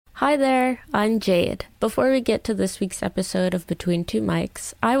Hi there, I'm Jade. Before we get to this week's episode of Between Two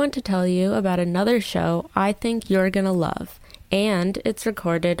Mics, I want to tell you about another show I think you're gonna love, and it's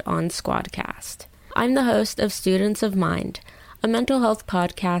recorded on Squadcast. I'm the host of Students of Mind, a mental health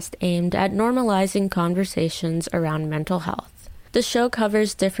podcast aimed at normalizing conversations around mental health. The show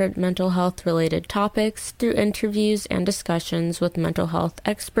covers different mental health-related topics through interviews and discussions with mental health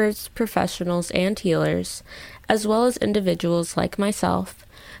experts, professionals, and healers, as well as individuals like myself,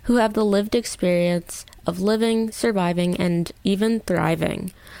 who have the lived experience of living, surviving, and even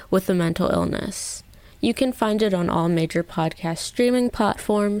thriving with a mental illness. You can find it on all major podcast streaming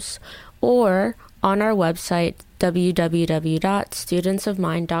platforms or on our website,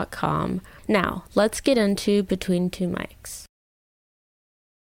 www.studentsofmind.com. Now, let's get into Between Two Mics.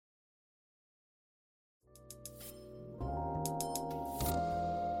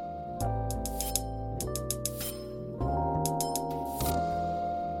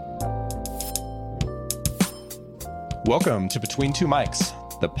 Welcome to Between Two Mics,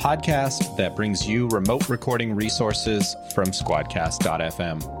 the podcast that brings you remote recording resources from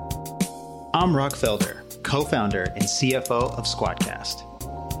Squadcast.fm. I'm Rock Felder, co-founder and CFO of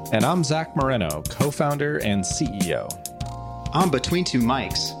Squadcast. And I'm Zach Moreno, co-founder and CEO. On Between Two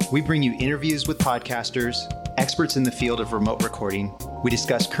Mics, we bring you interviews with podcasters, experts in the field of remote recording. We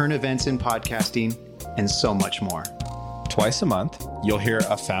discuss current events in podcasting, and so much more. Twice a month, you'll hear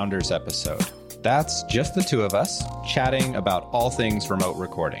a founders episode. That's just the two of us chatting about all things remote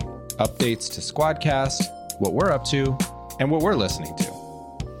recording, updates to Squadcast, what we're up to, and what we're listening to.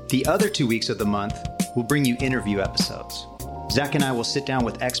 The other 2 weeks of the month, we'll bring you interview episodes. Zach and I will sit down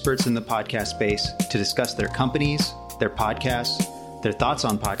with experts in the podcast space to discuss their companies, their podcasts, their thoughts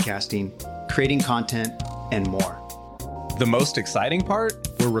on podcasting, creating content, and more. The most exciting part?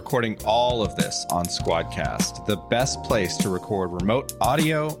 We're recording all of this on Squadcast, the best place to record remote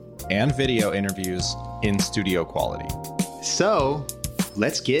audio and video interviews in studio quality. So,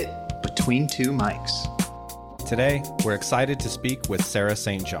 let's get Between Two Mics. Today, we're excited to speak with Sarah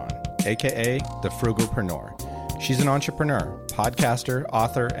St. John, aka The Frugalpreneur. She's an entrepreneur, podcaster,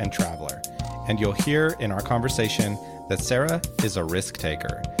 author, and traveler. And you'll hear in our conversation that Sarah is a risk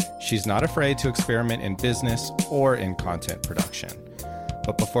taker. She's not afraid to experiment in business or in content production.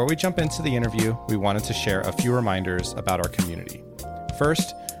 But before we jump into the interview, we wanted to share a few reminders about our community.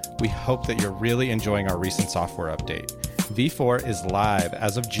 First, we hope that you're really enjoying our recent software update. V4 is live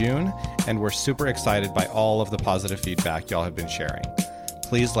as of June, and we're super excited by all of the positive feedback y'all have been sharing.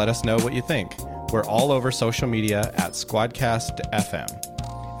 Please let us know what you think. We're all over social media at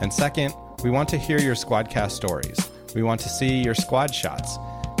Squadcast.fm. And second, we want to hear your Squadcast stories. We want to see your squad shots.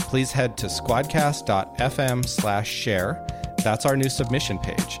 Please head to squadcast.fm/share. That's our new submission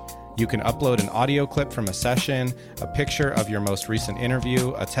page. You can upload an audio clip from a session, a picture of your most recent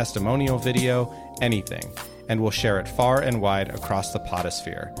interview, a testimonial video, anything, and we'll share it far and wide across the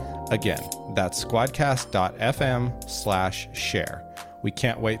podosphere. Again, that's squadcast.fm/share. We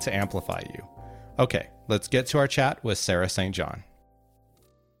can't wait to amplify you. Okay, let's get to our chat with Sarah St. John.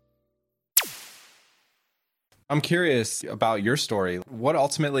 I'm curious about your story. What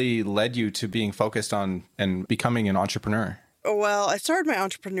ultimately led you to being focused on and becoming an entrepreneur? Well, I started my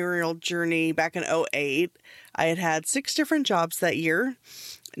entrepreneurial journey back in 2008. I had 6 different jobs that year,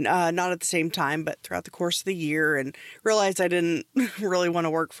 not at the same time, but throughout the course of the year, and realized I didn't really want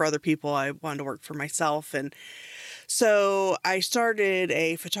to work for other people. I wanted to work for myself. And so I started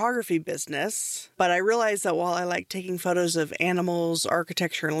a photography business, but I realized that while I like taking photos of animals,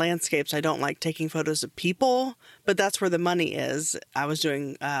 architecture, and landscapes, I don't like taking photos of people, but that's where the money is. I was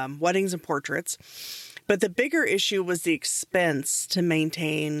doing weddings and portraits. But the bigger issue was the expense to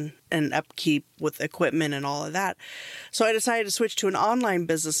maintain and upkeep with equipment and all of that. So I decided to switch to an online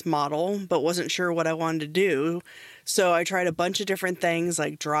business model, but wasn't sure what I wanted to do. So I tried a bunch of different things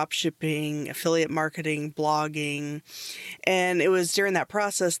like drop shipping, affiliate marketing, blogging. And it was during that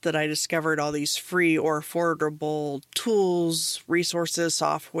process that I discovered all these free or affordable tools, resources,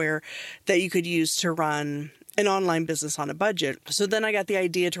 software that you could use to run an online business on a budget. So then I got the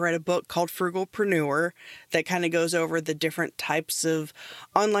idea to write a book called Frugalpreneur that kind of goes over the different types of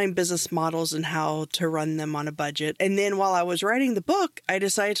online business models and how to run them on a budget. And then while I was writing the book, I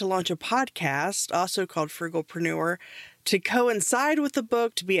decided to launch a podcast, also called Frugalpreneur, to coincide with the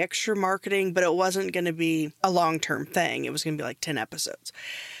book, to be extra marketing, but it wasn't going to be a long-term thing. It was going to be like 10 episodes.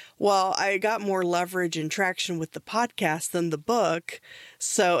 Well, I got more leverage and traction with the podcast than the book.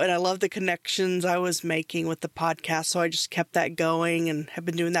 And I love the connections I was making with the podcast. So I just kept that going and have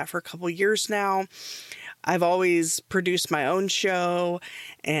been doing that for a couple years now. I've always produced my own show,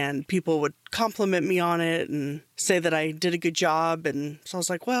 and people would compliment me on it and say that I did a good job. And so I was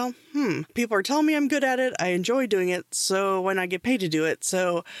like, well, people are telling me I'm good at it. I enjoy doing it. So why not get paid to do it?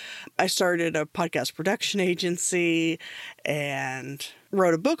 So I started a podcast production agency and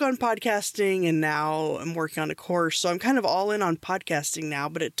wrote a book on podcasting, and now I'm working on a course. So I'm kind of all in on podcasting now,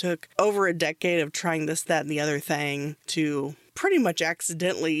 but it took over a decade of trying this, that, and the other thing to pretty much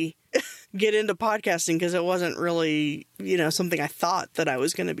accidentally get into podcasting, because it wasn't really, something I thought that I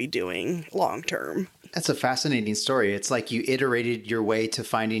was going to be doing long term. That's a fascinating story. It's like you iterated your way to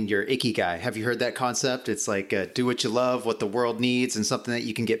finding your ikigai. Have you heard that concept? It's like do what you love, what the world needs, and something that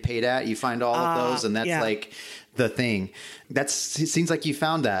you can get paid at. You find all of those, and that's like the thing. It seems like you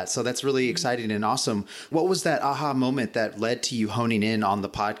found that. So that's really exciting and awesome. What was that aha moment that led to you honing in on the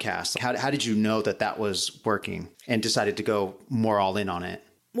podcast? How did you know that was working and decided to go more all in on it?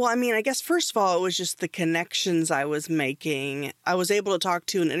 Well, I mean, I guess first of all, it was just the connections I was making. I was able to talk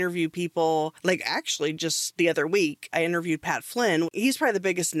to and interview people. Like, actually, just the other week, I interviewed Pat Flynn. He's probably the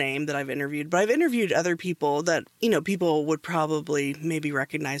biggest name that I've interviewed, but I've interviewed other people that, people would probably maybe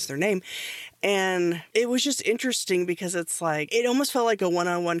recognize their name. And it was just interesting because it's like, it almost felt like a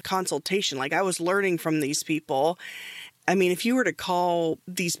one-on-one consultation. Like, I was learning from these people. I mean, if you were to call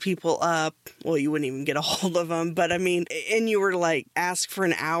these people up, well, you wouldn't even get a hold of them. But I mean, and you were to like ask for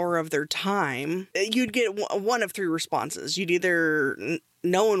an hour of their time, you'd get one of three responses. You'd either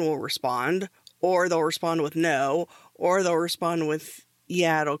no one will respond, or they'll respond with no, or they'll respond with,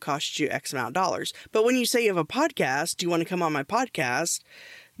 yeah, it'll cost you X amount of dollars. But when you say you have a podcast, do you want to come on my podcast?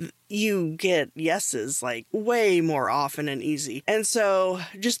 You get yeses like way more often and easy. And so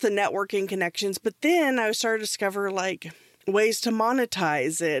just the networking connections. But then I started to discover like ways to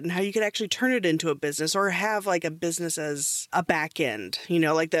monetize it and how you could actually turn it into a business or have like a business as a back end.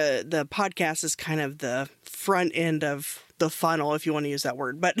 Like the podcast is kind of the front end of the funnel, if you want to use that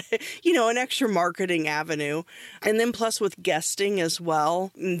word, but an extra marketing avenue. And then plus with guesting as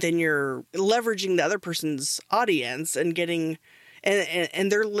well, then you're leveraging the other person's audience and getting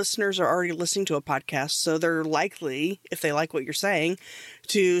and their listeners are already listening to a podcast, so they're likely, if they like what you're saying,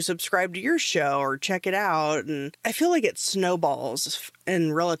 to subscribe to your show or check it out. And I feel like it snowballs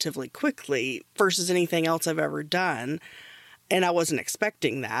and relatively quickly versus anything else I've ever done. And I wasn't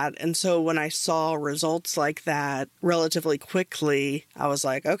expecting that. And so when I saw results like that relatively quickly, I was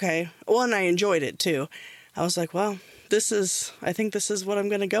like, okay. Well, and I enjoyed it too. I was like, well, I think this is what I'm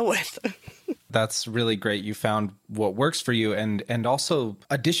going to go with. That's really great. You found what works for you and also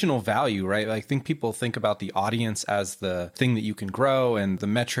additional value, right? I think people think about the audience as the thing that you can grow and the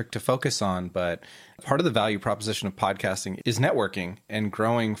metric to focus on. But part of the value proposition of podcasting is networking and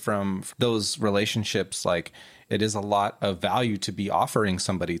growing from those relationships. Like, it is a lot of value to be offering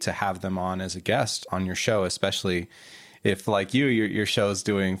somebody to have them on as a guest on your show, especially if, like your show is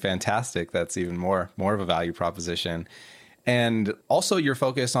doing fantastic. That's even more of a value proposition. And also your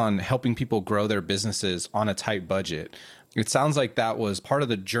focus on helping people grow their businesses on a tight budget. It sounds like that was part of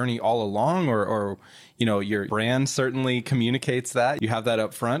the journey all along, or your brand certainly communicates that. You have that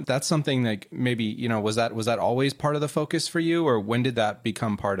up front. That's something that maybe, was that always part of the focus for you, or when did that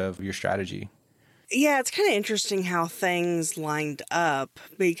become part of your strategy? Yeah, it's kind of interesting how things lined up,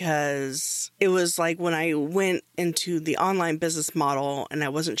 because it was like when I went into the online business model and I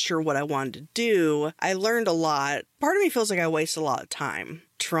wasn't sure what I wanted to do, I learned a lot. Part of me feels like I wasted a lot of time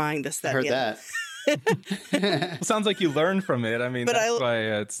trying this, that, I heard that. Well, sounds like you learned from it. I mean, but that's why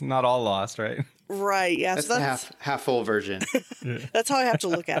it's not all lost, right? Right. Yeah. That's the half full version. That's how I have to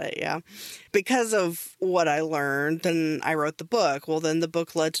look at it. Yeah. Because of what I learned, then I wrote the book. Well, then the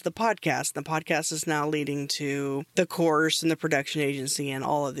book led to the podcast. The podcast is now leading to the course and the production agency and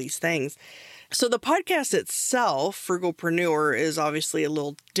all of these things. So the podcast itself, Frugalpreneur, is obviously a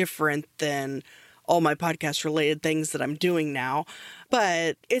little different than all my podcast related things that I'm doing now,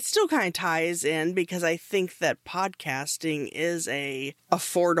 but it still kind of ties in because I think that podcasting is a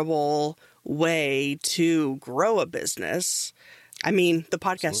affordable way to grow a business. I mean, the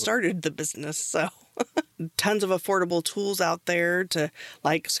podcast started the business, so tons of affordable tools out there to,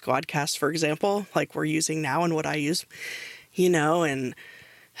 like Squadcast, for example, like we're using now and what I use, and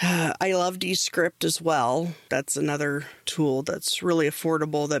I love Descript as well. That's another tool that's really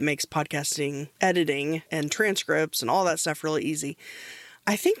affordable that makes podcasting, editing, and transcripts and all that stuff really easy.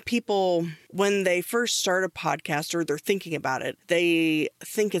 I think people, when they first start a podcast or they're thinking about it, they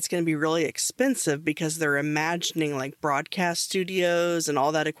think it's going to be really expensive because they're imagining like broadcast studios and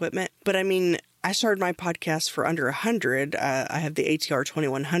all that equipment. But I mean, I started my podcast for under $100. I have the ATR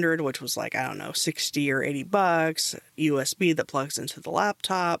 2100, which was like, I don't know, 60 or $80, USB that plugs into the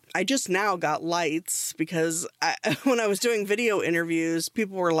laptop. I just now got lights because when I was doing video interviews,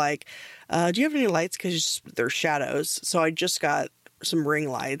 people were like, do you have any lights? Because they're shadows. So I just got some ring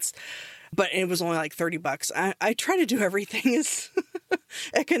lights, but it was only like $30. I try to do everything as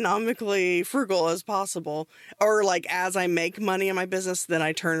economically frugal as possible, or like as I make money in my business, then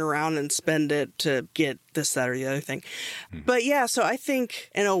I turn around and spend it to get this, that, or the other thing. But yeah, so I think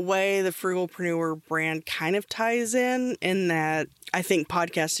in a way the Frugalpreneur brand kind of ties in that I think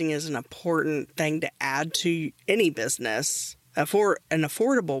podcasting is an important thing to add to any business for an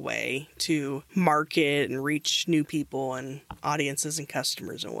affordable way to market and reach new people and audiences and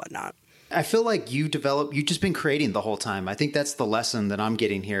customers and whatnot. I feel like you've just been creating the whole time. I think that's the lesson that I'm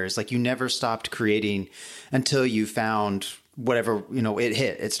getting here is like you never stopped creating until you found whatever,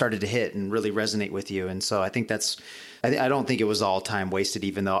 it started to hit and really resonate with you. And so I think I don't think it was all time wasted,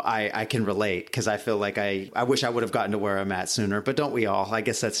 even though I can relate because I feel like I wish I would have gotten to where I'm at sooner, but don't we all? I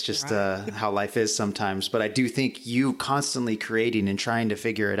guess that's just how life is sometimes. But I do think you constantly creating and trying to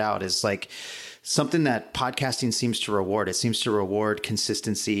figure it out is like something that podcasting seems to reward. It seems to reward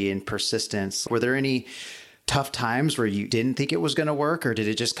consistency and persistence. Were there any tough times where you didn't think it was going to work, or did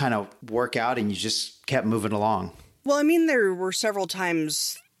it just kind of work out and you just kept moving along? Well, I mean, there were several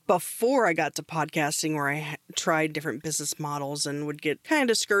times before I got to podcasting where I tried different business models and would get kind of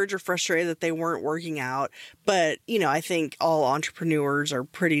discouraged or frustrated that they weren't working out. But, I think all entrepreneurs are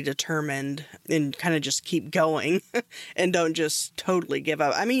pretty determined and kind of just keep going and don't just totally give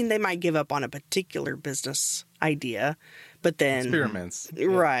up. I mean, they might give up on a particular business idea, but then experiments.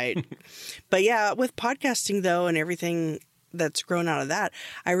 Right. But yeah, with podcasting though, and everything that's grown out of that,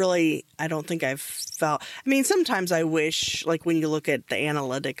 I don't think I've felt, I mean, sometimes I wish, like when you look at the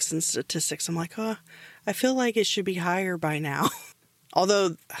analytics and statistics, I'm like, I feel like it should be higher by now.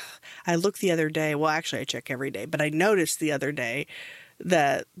 Although I looked the other day, well, actually I check every day, but I noticed the other day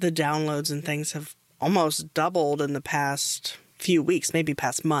that the downloads and things have almost doubled in the past few weeks, maybe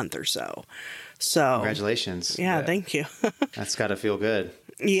past month or so. So congratulations. Yeah. Thank you. That's got to feel good.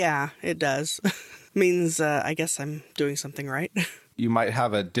 Yeah, it does. Means I guess I'm doing something right. You might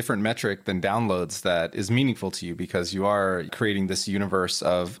have a different metric than downloads that is meaningful to you because you are creating this universe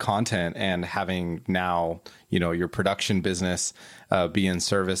of content and having now, your production business be in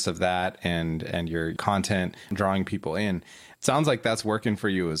service of that and your content drawing people in. It sounds like that's working for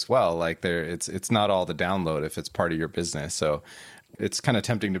you as well. Like it's not all the download if it's part of your business. So it's kind of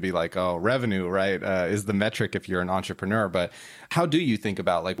tempting to be like, revenue, right, is the metric if you're an entrepreneur. But how do you think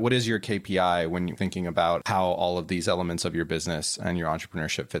about, like, what is your KPI when you're thinking about how all of these elements of your business and your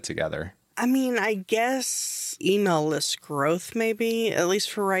entrepreneurship fit together? I mean, I guess email list growth, maybe, at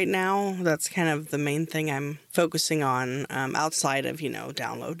least for right now. That's kind of the main thing I'm focusing on outside of,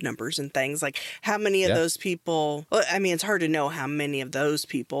 download numbers and things. Like how many of those people, well, I mean, it's hard to know how many of those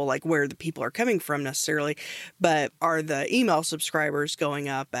people, like where the people are coming from necessarily, but are the email subscribers going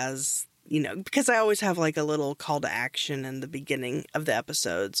up as because I always have like a little call to action in the beginning of the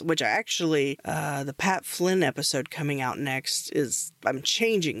episodes, which I actually, the Pat Flynn episode coming out next I'm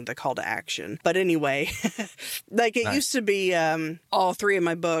changing the call to action. But anyway, like it used to be all three of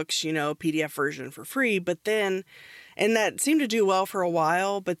my books, PDF version for free, but then, and that seemed to do well for a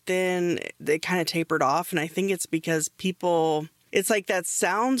while, but then they kind of tapered off. And I think it's because it's like that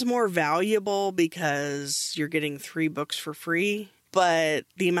sounds more valuable because you're getting 3 books for free. But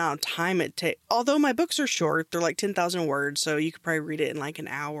the amount of time it takes, although my books are short, they're like 10,000 words, so you could probably read it in like an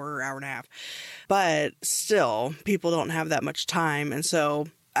hour or hour and a half. But still, people don't have that much time. And so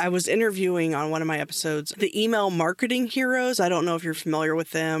I was interviewing on one of my episodes the email marketing heroes. I don't know if you're familiar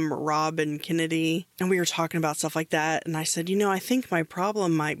with them, Rob and Kennedy. And we were talking about stuff like that. And I said, I think my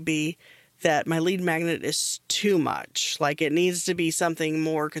problem might be that my lead magnet is too much. Like it needs to be something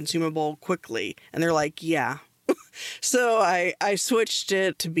more consumable quickly. And they're like, yeah. So I switched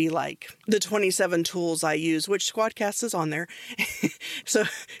it to be like the 27 tools I use, which Squadcast is on there. So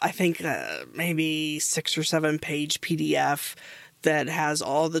I think maybe 6 or 7 page PDF that has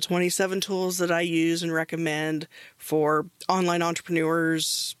all the 27 tools that I use and recommend for online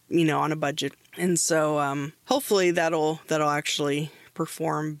entrepreneurs, on a budget. And so hopefully that'll actually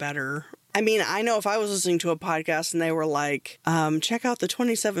perform better. I mean, I know if I was listening to a podcast and they were like, check out the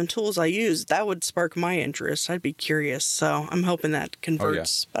 27 tools I use, that would spark my interest. I'd be curious. So I'm hoping that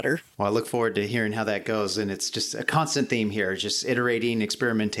converts better. Well, I look forward to hearing how that goes. And it's just a constant theme here, just iterating,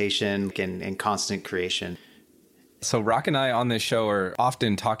 experimentation, and constant creation. So Rock and I on this show are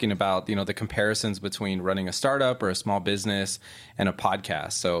often talking about, the comparisons between running a startup or a small business and a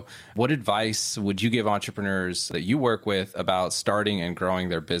podcast. So what advice would you give entrepreneurs that you work with about starting and growing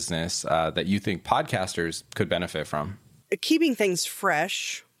their business that you think podcasters could benefit from? Keeping things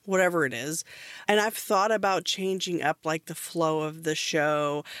fresh, whatever it is. And I've thought about changing up like the flow of the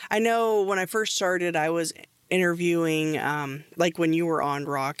show. I know when I first started, I was interviewing, like when you were on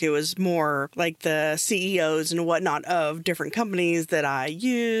Rock, it was more like the CEOs and whatnot of different companies that I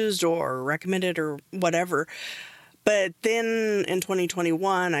used or recommended or whatever. But then in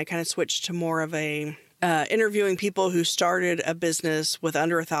 2021, I kind of switched to more of a interviewing people who started a business with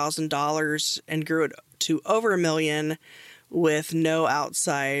under $1,000 and grew it to over $1 million with no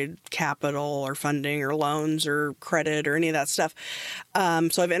outside capital or funding or loans or credit or any of that stuff.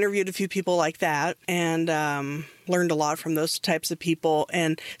 So I've interviewed a few people like that and learned a lot from those types of people.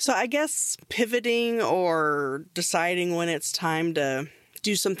 And so I guess pivoting or deciding when it's time to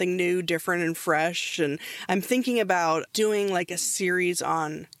do something new, different, and fresh. And I'm thinking about doing like a series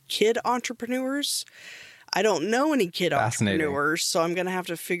on kid entrepreneurs. I don't know any kid entrepreneurs, so I'm going to have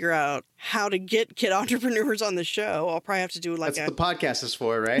to figure out how to get kid entrepreneurs on the show. I'll probably have to do like That's what the podcast is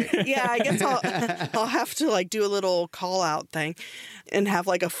for, right? Yeah, I guess I'll have to like do a little call out thing and have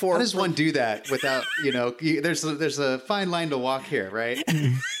like a How does one do that without, there's a fine line to walk here, right?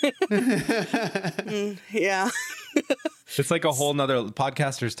 Yeah. It's like a whole nother,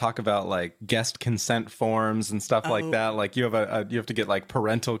 podcasters talk about like guest consent forms and stuff like that. Like you have to get like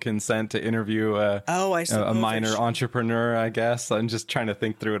parental consent to interview a minor entrepreneur, I guess. I'm just trying to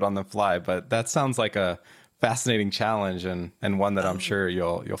think through it on the fly, but that sounds like a fascinating challenge and one that I'm sure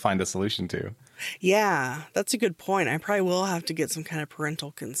you'll find a solution to. Yeah, that's a good point. I probably will have to get some kind of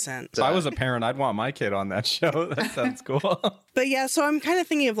parental consent. If I was a parent, I'd want my kid on that show. That sounds cool. But yeah, so I'm kind of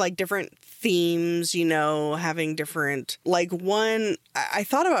thinking of like different themes, having different, like one, I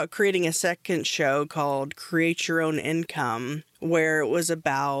thought about creating a second show called Create Your Own Income, where it was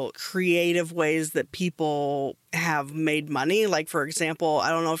about creative ways that people have made money. Like, for example,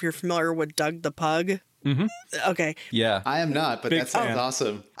 I don't know if you're familiar with Doug the Pug. Mm-hmm. Okay. Yeah. I am not, but that sounds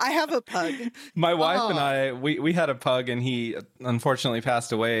awesome. I have a pug. My wife and I, we had a pug, and he unfortunately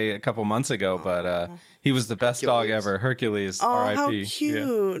passed away a couple months ago, but he was the best dog ever. Hercules, R.I.P. How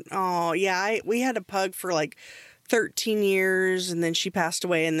cute. Yeah. Oh, yeah. We had a pug for like 13 years, and then she passed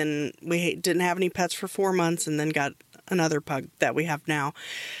away, and then we didn't have any pets for 4 months, and then got another pug that we have now.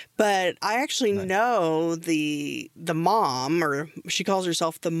 But I actually know the mom, or she calls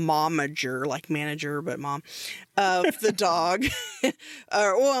herself the momager, like manager, but mom, of the dog.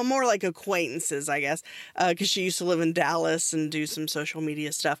 Or more like acquaintances, I guess, because she used to live in Dallas and do some social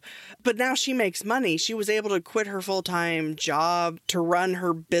media stuff. But now she makes money. She was able to quit her full-time job to run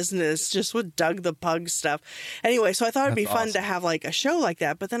her business just with Doug the Pug stuff. Anyway, so I thought it'd be fun to have like a show like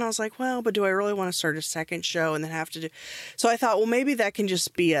that. But then I was like, well, but do I really want to start a second show and then have to do... So I thought, well, maybe that can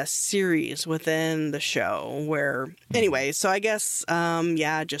just be a series within the show where... Anyway, so I guess,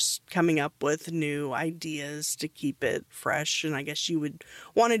 just coming up with new ideas to keep it fresh. And I guess you would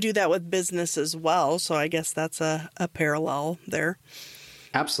want to do that with business as well. So I guess that's a parallel there.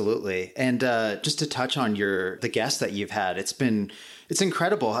 Absolutely. And just to touch on the guests that you've had, it's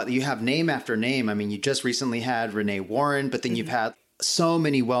incredible how you have name after name. I mean, you just recently had Renee Warren, but then you've had so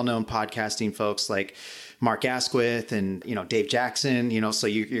many well-known podcasting folks like Mark Asquith and, Dave Jackson, so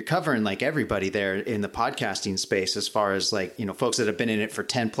you're covering like everybody there in the podcasting space as far as like, folks that have been in it for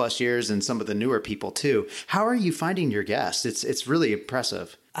 10 plus years and some of the newer people too. How are you finding your guests? It's really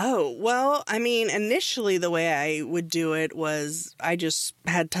impressive. Oh, well, I mean, initially the way I would do it was I just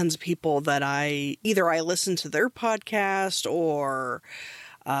had tons of people that I listened to their podcast or,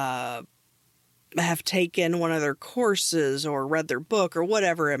 have taken one of their courses or read their book or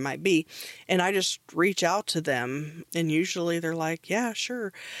whatever it might be. And I just reach out to them and usually they're like, yeah,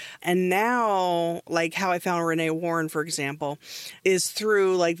 sure. And now, like how I found Renee Warren, for example, is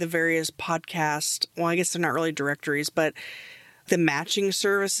through like the various podcast, well, I guess they're not really directories, but the matching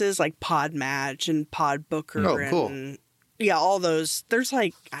services like Podmatch and Podbooker. Oh, cool. And yeah, all those. There's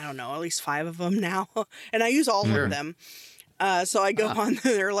like, I don't know, at least 5 of them now. And I use all of them. So I go on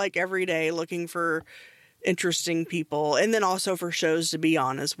there like every day looking for interesting people and then also for shows to be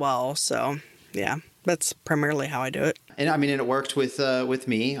on as well. So yeah, that's primarily how I do it. And I mean, and it worked with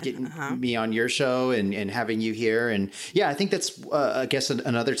me, getting me on your show and having you here. And yeah, I think that's, I guess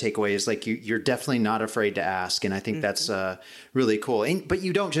another takeaway is like, you're definitely not afraid to ask. And I think that's really cool. But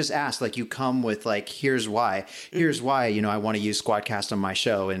you don't just ask, like you come with like, here's why, you know, I want to use Squadcast on my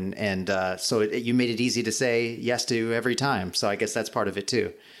show. And so you made it easy to say yes to every time. So I guess that's part of it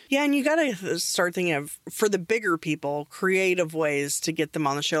too. Yeah, and you got to start thinking of, for the bigger people, creative ways to get them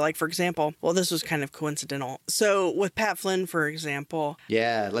on the show. Like, for example, well, this was kind of coincidental. So with Pat Flynn, for example.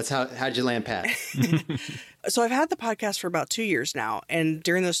 Yeah, how'd you land Pat? So I've had the podcast for about 2 years now. And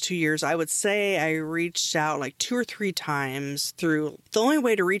during those 2 years, I would say I reached out like 2 or 3 times through, the only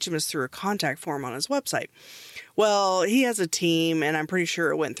way to reach him is through a contact form on his website. Well, he has a team, and I'm pretty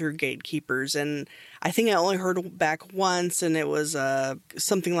sure it went through gatekeepers. And I think I only heard back once, and it was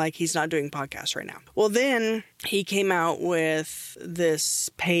something like he's not doing podcasts right now. Well, then he came out with this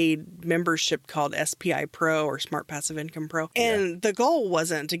paid membership called SPI Pro or Smart Passive Income Pro. And the goal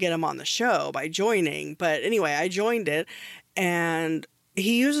wasn't to get him on the show by joining. But anyway, I joined it, and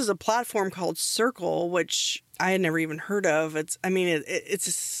he uses a platform called Circle, which I had never even heard of. It's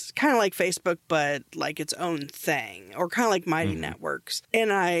kind of like Facebook, but like its own thing, or kind of like Mighty Networks.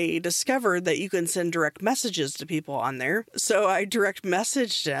 And I discovered that you can send direct messages to people on there. So I direct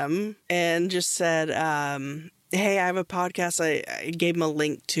messaged him and just said, hey, I have a podcast. I gave him a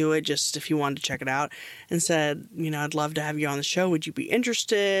link to it just if you wanted to check it out, and said, you know, I'd love to have you on the show. Would you be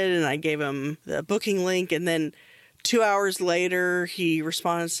interested? And I gave him the booking link. And then 2 hours later, he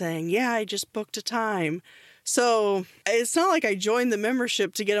responded saying, yeah, I just booked a time. So it's not like I joined the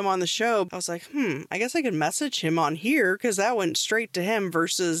membership to get him on the show. I was like, I guess I could message him on here, because that went straight to him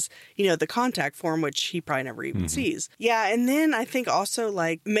versus, you know, the contact form, which he probably never even sees. Yeah. And then I think also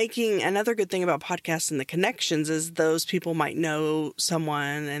like making another good thing about podcasts and the connections is those people might know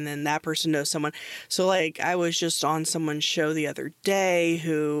someone, and then that person knows someone. So like I was just on someone's show the other day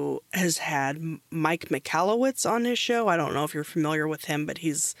who has had Mike Michalowicz on his show. I don't know if you're familiar with him, but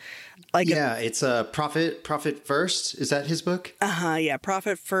he's like, it's a Profit First. Is that his book? Yeah.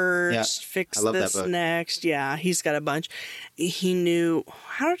 Profit First, Fix This Next. Yeah. He's got a bunch. He knew,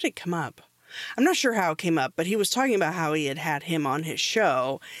 how did it come up? I'm not sure how it came up, but he was talking about how he had him on his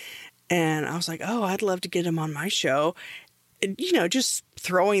show. And I was like, oh, I'd love to get him on my show. You know, just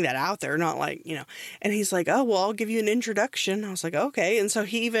throwing that out there, not like, you know, and he's like, oh, well, I'll give you an introduction. I was like, okay. And so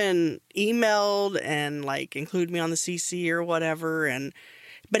he even emailed and like included me on the CC or whatever.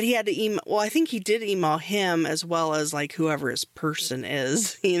 But he had to email, well, I think he did email him as well as like whoever his person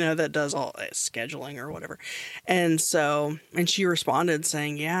is, you know, that does all scheduling or whatever. And so, and she responded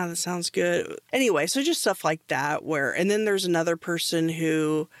saying, yeah, that sounds good. Anyway, so just stuff like that and then there's another person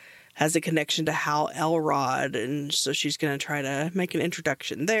who has a connection to Hal Elrod. And so she's going to try to make an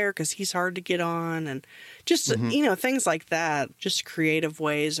introduction there because he's hard to get on, and just, you know, things like that, just creative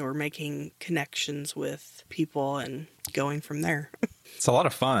ways or making connections with people and going from there. It's a lot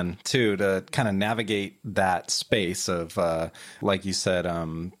of fun, too, to kind of navigate that space of, like you said,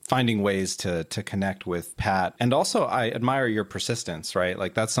 finding ways to connect with Pat. And also, I admire your persistence, right?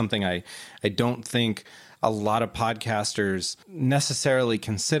 Like, that's something I don't think a lot of podcasters necessarily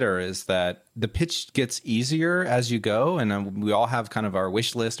consider, is that the pitch gets easier as you go. And we all have kind of our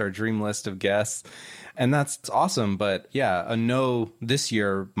wish list, our dream list of guests. And that's awesome. But yeah, a no this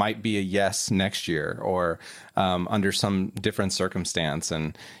year might be a yes next year, or under some different circumstance.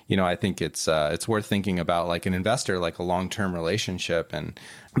 And, you know, I think it's worth thinking about, like an investor, like a long-term relationship. And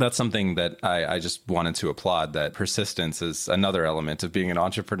that's something that I just wanted to applaud, that persistence is another element of being an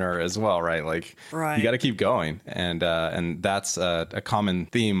entrepreneur as well, right? Like, you got to keep going. And that's a common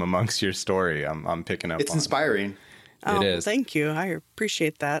theme amongst your story. I'm picking up. It's inspiring. Oh, it is. Thank you. I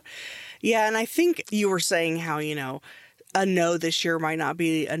appreciate that. Yeah. And I think you were saying how, you know, a no this year might not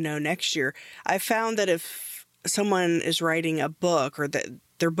be a no next year. I found that if someone is writing a book, or that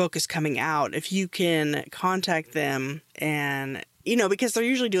their book is coming out, if you can contact them, and, you know, because they're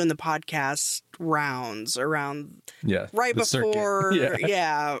usually doing the podcast rounds around right before.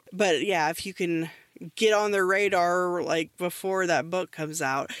 Yeah. But yeah, if you can get on their radar like before that book comes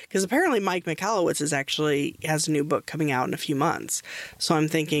out, because apparently Mike Michalowicz has a new book coming out in a few months. So I'm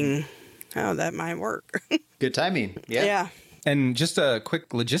thinking, oh, that might work. Good timing. Yeah. And just a quick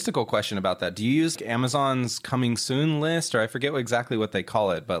logistical question about that. Do you use Amazon's coming soon list, or I forget exactly what they call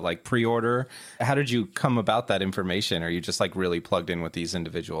it, but like pre-order? How did you come about that information? Are you just like really plugged in with these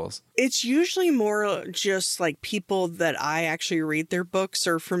individuals? It's usually more just like people that I actually read their books,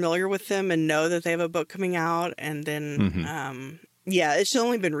 or familiar with them and know that they have a book coming out. And then, it's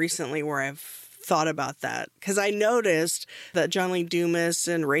only been recently where I've thought about that because I noticed that John Lee Dumas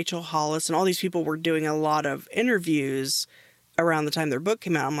and Rachel Hollis and all these people were doing a lot of interviews around the time their book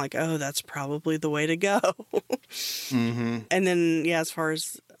came out. I'm like, oh, that's probably the way to go. And then, yeah, as far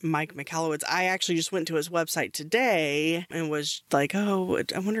as Mike Michalowicz, I actually just went to his website today and was like, oh,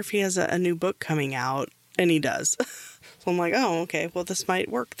 I wonder if he has a new book coming out. And he does. So I'm like, oh, okay, well, this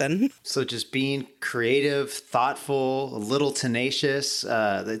might work then. So just being creative, thoughtful, a little tenacious,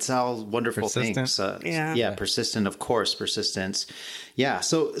 it's all wonderful things. Yeah, persistent, of course, persistence. Yeah,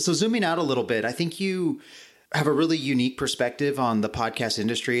 so zooming out a little bit, I think you have a really unique perspective on the podcast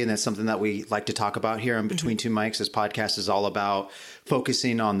industry, and that's something that we like to talk about here on Between Two Mics. This podcast is all about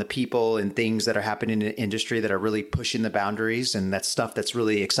focusing on the people and things that are happening in the industry that are really pushing the boundaries, and that's stuff that's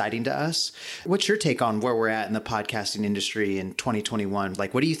really exciting to us. What's your take on where we're at in the podcasting industry in 2021?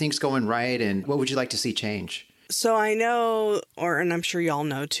 Like, what do you think's going right, and what would you like to see change? So I know, and I'm sure y'all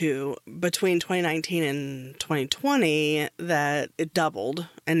know too, between 2019 and 2020 that it doubled.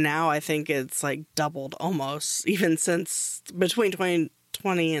 And now I think it's like doubled almost, even since between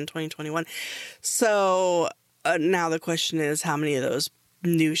 2020 and 2021. So now the question is how many of those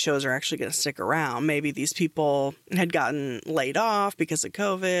new shows are actually going to stick around? Maybe these people had gotten laid off because of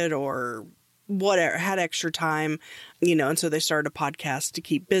COVID or whatever, had extra time, and so they started a podcast to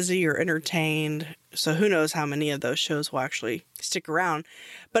keep busy or entertained. So who knows how many of those shows will actually stick around.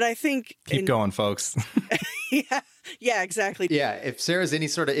 But I think... Keep going, folks. Yeah, exactly. Yeah, if Sarah's any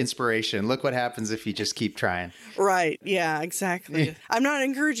sort of inspiration, look what happens if you just keep trying. Right, yeah, exactly. I'm not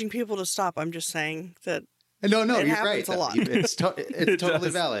encouraging people to stop. I'm just saying that No, you're happens right. A lot. It's totally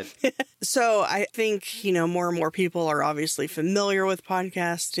valid. So I think, more and more people are obviously familiar with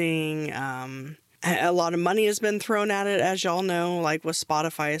podcasting. A lot of money has been thrown at it, as y'all know, like with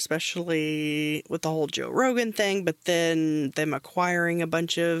Spotify, especially with the whole Joe Rogan thing, but then them acquiring a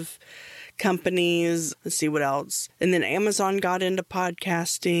bunch of companies. Let's see what else. And then Amazon got into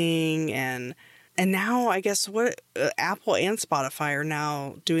podcasting, and now I guess Apple and Spotify are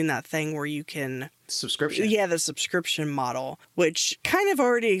now doing that thing where you can... Subscription. Yeah, the subscription model, which kind of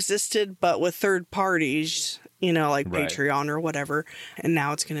already existed, but with third parties, like Right. Patreon or whatever. And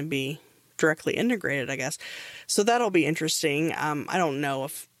now it's going to be directly integrated, I guess. So that'll be interesting. I don't know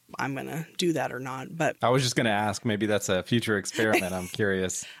if I'm going to do that or not, but... I was just going to ask, maybe that's a future experiment. I'm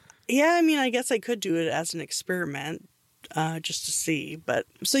curious. Yeah, I mean, I guess I could do it as an experiment just to see. But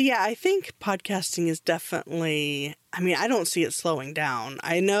so, yeah, I think podcasting is definitely... I don't see it slowing down.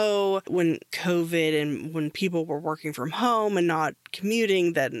 I know when COVID and when people were working from home and not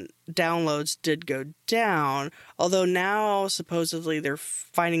commuting, then downloads did go down. Although now, supposedly, they're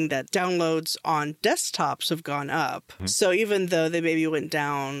finding that downloads on desktops have gone up. Mm-hmm. So even though they maybe went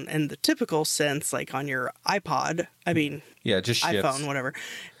down in the typical sense, like on your iPod, just shifts. iPhone, whatever.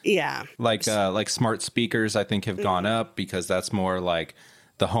 Yeah. Like smart speakers, I think, have gone up because that's more like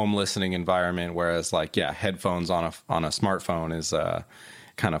the home listening environment, whereas headphones on a smartphone is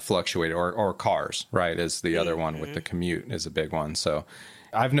kind of fluctuated, or cars, right, is the other one with the commute is a big one. So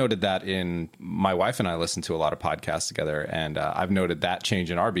I've noted that my wife and I listen to a lot of podcasts together, and I've noted that change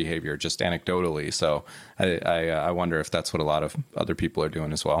in our behavior just anecdotally. So I wonder if that's what a lot of other people are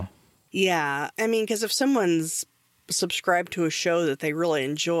doing as well. Yeah, because if someone's subscribed to a show that they really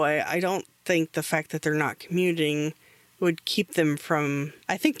enjoy, I don't think the fact that they're not commuting would keep them from...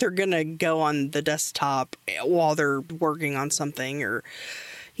 I think they're going to go on the desktop while they're working on something, or,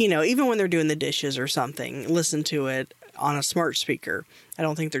 even when they're doing the dishes or something, listen to it on a smart speaker. I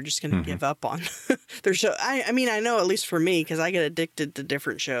don't think they're just going to give up on their show. I know, at least for me, because I get addicted to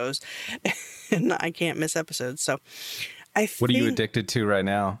different shows and I can't miss episodes. So what are you addicted to right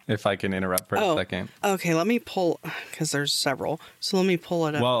now, if I can interrupt for a second? Okay, let me pull, because there's several. So let me pull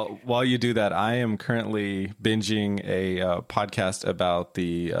it up. Well, while you do that, I am currently binging a podcast about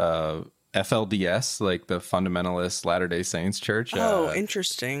the FLDS, like the Fundamentalist Latter-day Saints Church. Oh,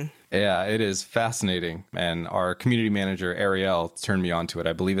 interesting. Yeah, it is fascinating. And our community manager, Ariel, turned me on to it.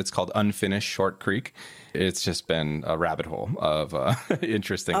 I believe it's called Unfinished Short Creek. It's just been a rabbit hole of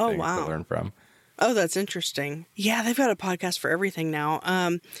interesting things to learn from. Oh, that's interesting. Yeah, they've got a podcast for everything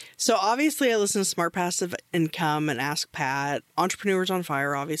now. So obviously I listen to Smart Passive Income and Ask Pat, Entrepreneurs on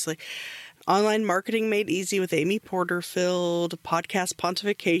Fire, obviously. Online Marketing Made Easy with Amy Porterfield, Podcast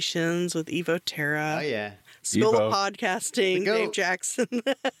Pontifications with Evo Terra. Oh, yeah. School of Podcasting, Dave Jackson.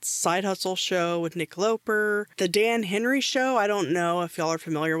 Side Hustle Show with Nick Loper. The Dan Henry Show, I don't know if y'all are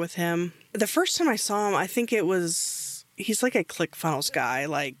familiar with him. The first time I saw him, I think it was... he's like a ClickFunnels guy.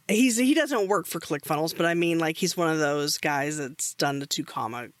 Like he doesn't work for ClickFunnels, but I mean, like, he's one of those guys that's done the 2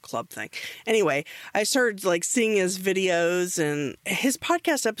 Comma Club thing. Anyway, I started like seeing his videos, and his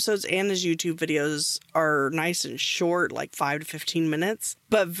podcast episodes and his YouTube videos are nice and short, like 5 to 15 minutes,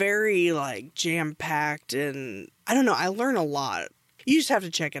 but very like jam-packed. And I don't know, I learn a lot. You just have to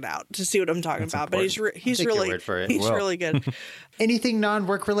check it out to see what I'm talking about. Important. But he's really really good. Anything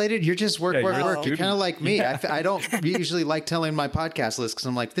non-work related, you're just work. You're kind of like me. Yeah. I don't usually like telling my podcast list because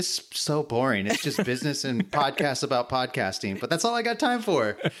I'm like, this is so boring. It's just business and podcasts about podcasting. But that's all I got time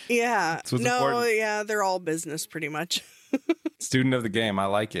for. Yeah. what's important. Yeah, they're all business pretty much. Student of the game. I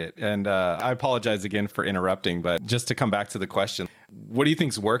like it. And I apologize again for interrupting, but just to come back to the question, what do you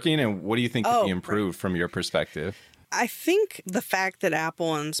think's working and what do you think could be improved from your perspective? I think the fact that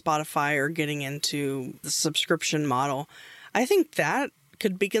Apple and Spotify are getting into the subscription model, I think that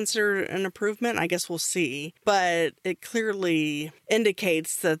could be considered an improvement. I guess we'll see. But it clearly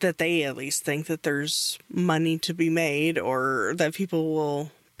indicates that they at least think that there's money to be made, or that people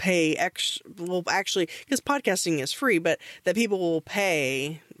will pay extra. Well, actually, because podcasting is free, but that people will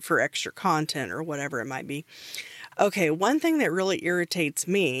pay for extra content or whatever it might be. Okay, one thing that really irritates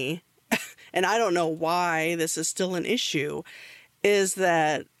me, and I don't know why this is still an issue, is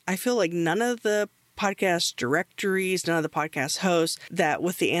that I feel like none of the podcast directories, none of the podcast hosts, that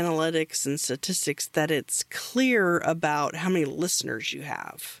with the analytics and statistics, that it's clear about how many listeners you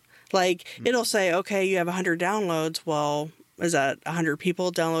have. Like, it'll say, okay, you have 100 downloads. Well, is that 100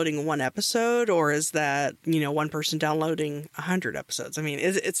 people downloading one episode, or is that, one person downloading 100 episodes? I mean,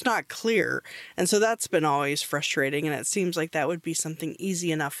 it's not clear. And so that's been always frustrating. And it seems like that would be something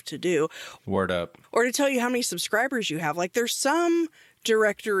easy enough to do. Word up. Or to tell you how many subscribers you have. Like, there's some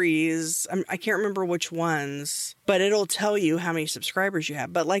directories, I can't remember which ones, but it'll tell you how many subscribers you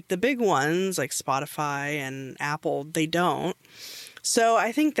have. But like the big ones, like Spotify and Apple, they don't. So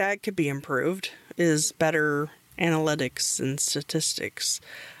I think that could be improved, is better analytics and statistics.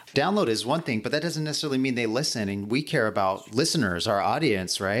 Download is one thing, but that doesn't necessarily mean they listen. And we care about listeners, our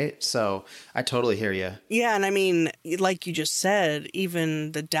audience, right? So I totally hear you. Yeah. And I mean, like you just said,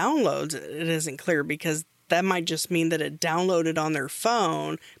 even the downloads, it isn't clear, because that might just mean that it downloaded on their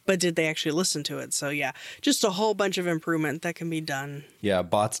phone, but did they actually listen to it? So yeah, just a whole bunch of improvement that can be done. Yeah,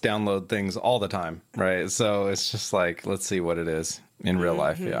 bots download things all the time, right? So it's just like, let's see what it is in real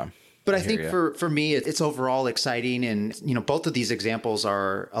life. Yeah. But I think for me, it's overall exciting. And, both of these examples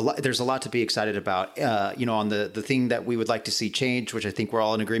are there's a lot to be excited about, on the thing that we would like to see change, which I think we're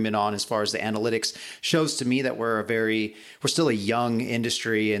all in agreement on as far as the analytics shows to me that we're still a young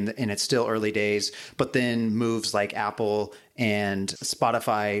industry and it's still early days. But then moves like Apple and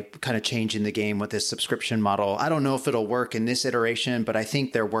Spotify kind of changing the game with this subscription model. I don't know if it'll work in this iteration, but I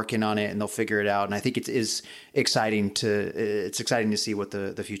think they're working on it and they'll figure it out. And I think it is exciting to see what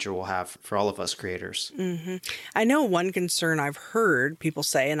the future will have for all of us creators. Mm-hmm. I know one concern I've heard people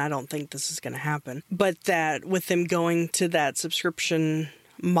say, and I don't think this is going to happen, but that with them going to that subscription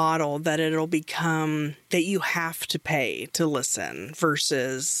model, that it'll become that you have to pay to listen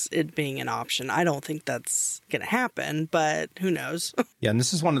versus it being an option. I don't think that's going to happen, but who knows? Yeah, and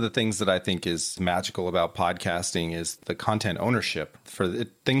this is one of the things that I think is magical about podcasting is the content ownership. For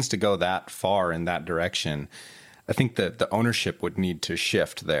things to go that far in that direction, I think that the ownership would need to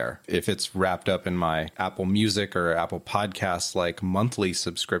shift there. If it's wrapped up in my Apple Music or Apple Podcasts like monthly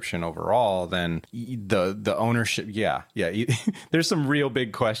subscription overall, then the ownership, there's some real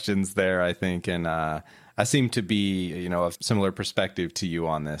big questions there, I think. And I seem to be, a similar perspective to you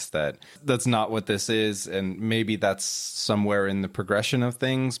on this, that's not what this is. And maybe that's somewhere in the progression of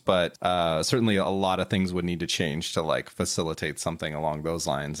things, but certainly a lot of things would need to change to like facilitate something along those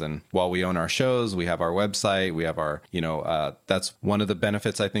lines. And while we own our shows, we have our website, we have our, that's one of the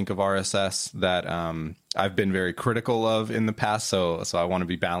benefits I think of RSS that I've been very critical of in the past. So I want to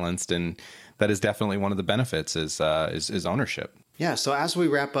be balanced, and that is definitely one of the benefits is ownership. Yeah. So as we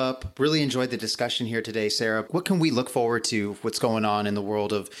wrap up, really enjoyed the discussion here today, Sarah. What can we look forward to? What's going on in the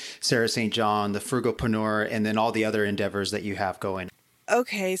world of Sarah St. John, the Frugopreneur, and then all the other endeavors that you have going?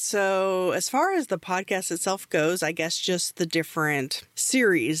 Okay, so as far as the podcast itself goes, I guess just the different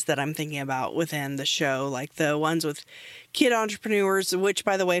series that I'm thinking about within the show, like the ones with kid entrepreneurs, which,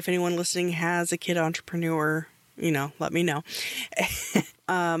 by the way, if anyone listening has a kid entrepreneur, let me know.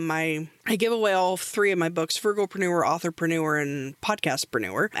 I give away all 3 of my books, Frugopreneur, Authorpreneur, and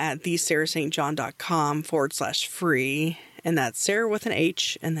Podcastpreneur at thesarahstjohn.com/free. and that's Sarah with an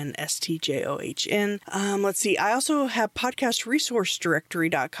H and then STJOHN. Let's see. I also have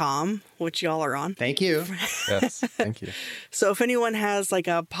podcastresourcedirectory.com, which y'all are on. Thank you. Yes, thank you. So if anyone has like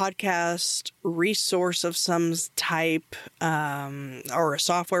a podcast resource of some type, or a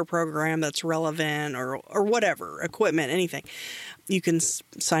software program that's relevant or whatever, equipment, anything, you can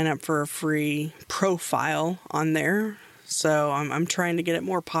sign up for a free profile on there. So I'm trying to get it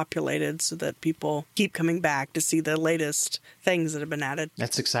more populated so that people keep coming back to see the latest things that have been added.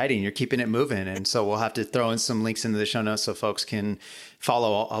 That's exciting. You're keeping it moving. And so we'll have to throw in some links into the show notes so folks can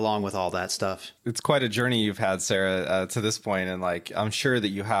follow along with all that stuff. It's quite a journey you've had, Sarah, to this point. And like, I'm sure that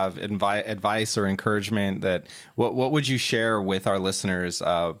you have advice or encouragement that what would you share with our listeners,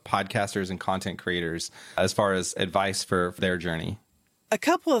 podcasters and content creators, as far as advice for their journey? A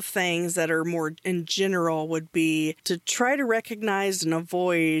couple of things that are more in general would be to try to recognize and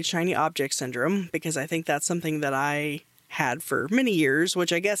avoid shiny object syndrome, because I think that's something that I had for many years,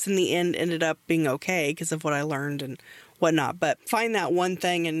 which I guess in the end ended up being okay because of what I learned and whatnot. But find that one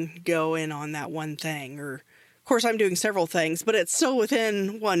thing and go in on that one thing. Or, of course, I'm doing several things, but it's still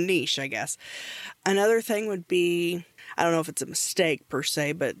within one niche, I guess. Another thing would be, I don't know if it's a mistake per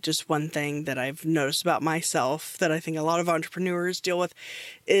se, but just one thing that I've noticed about myself that I think a lot of entrepreneurs deal with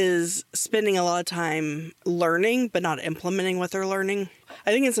is spending a lot of time learning, but not implementing what they're learning.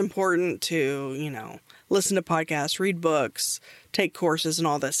 I think it's important to, listen to podcasts, read books, take courses and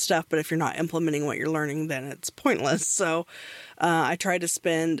all this stuff. But if you're not implementing what you're learning, then it's pointless. So I try to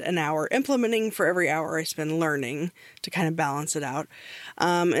spend an hour implementing for every hour I spend learning to kind of balance it out.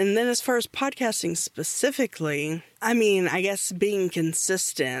 And then as far as podcasting specifically, I guess being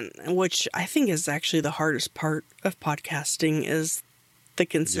consistent, which I think is actually the hardest part of podcasting, is the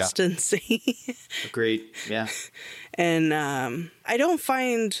consistency. Yeah. Agreed. Yeah. And I don't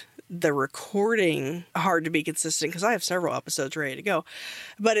find the recording hard to be consistent because I have several episodes ready to go,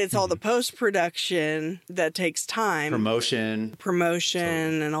 but it's all the post-production that takes time. Promotion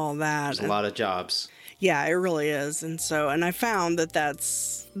and all that. There's a lot of jobs. Yeah, it really is. And I found that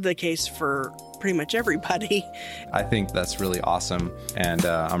that's the case for pretty much everybody. I think that's really awesome. And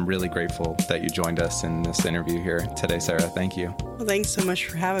I'm really grateful that you joined us in this interview here today, Sarah. Thank you. Well, thanks so much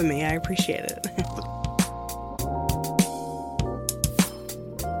for having me. I appreciate it.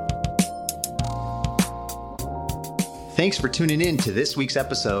 Thanks for tuning in to this week's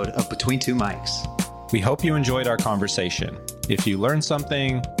episode of Between Two Mics. We hope you enjoyed our conversation. If you learned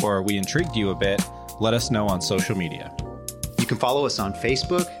something or we intrigued you a bit, let us know on social media. You can follow us on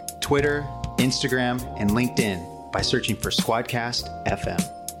Facebook, Twitter, Instagram, and LinkedIn by searching for Squadcast FM.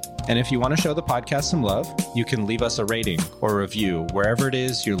 And if you want to show the podcast some love, you can leave us a rating or review wherever it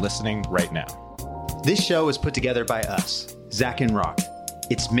is you're listening right now. This show is put together by us, Zach and Rock.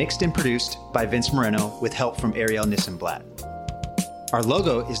 It's mixed and produced by Vince Moreno with help from Ariel Nissenblatt. Our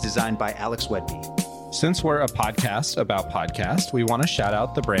logo is designed by Alex Wedby. Since we're a podcast about podcasts, we want to shout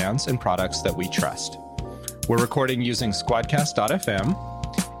out the brands and products that we trust. We're recording using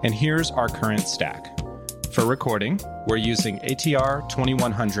Squadcast.fm, and here's our current stack. For recording, we're using ATR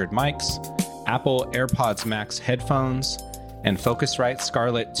 2100 mics, Apple AirPods Max headphones, and Focusrite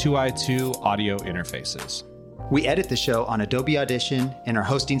Scarlett 2i2 audio interfaces. We edit the show on Adobe Audition, and our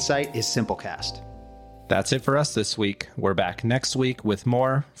hosting site is Simplecast. That's it for us this week. We're back next week with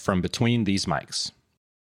more from Between These Mics.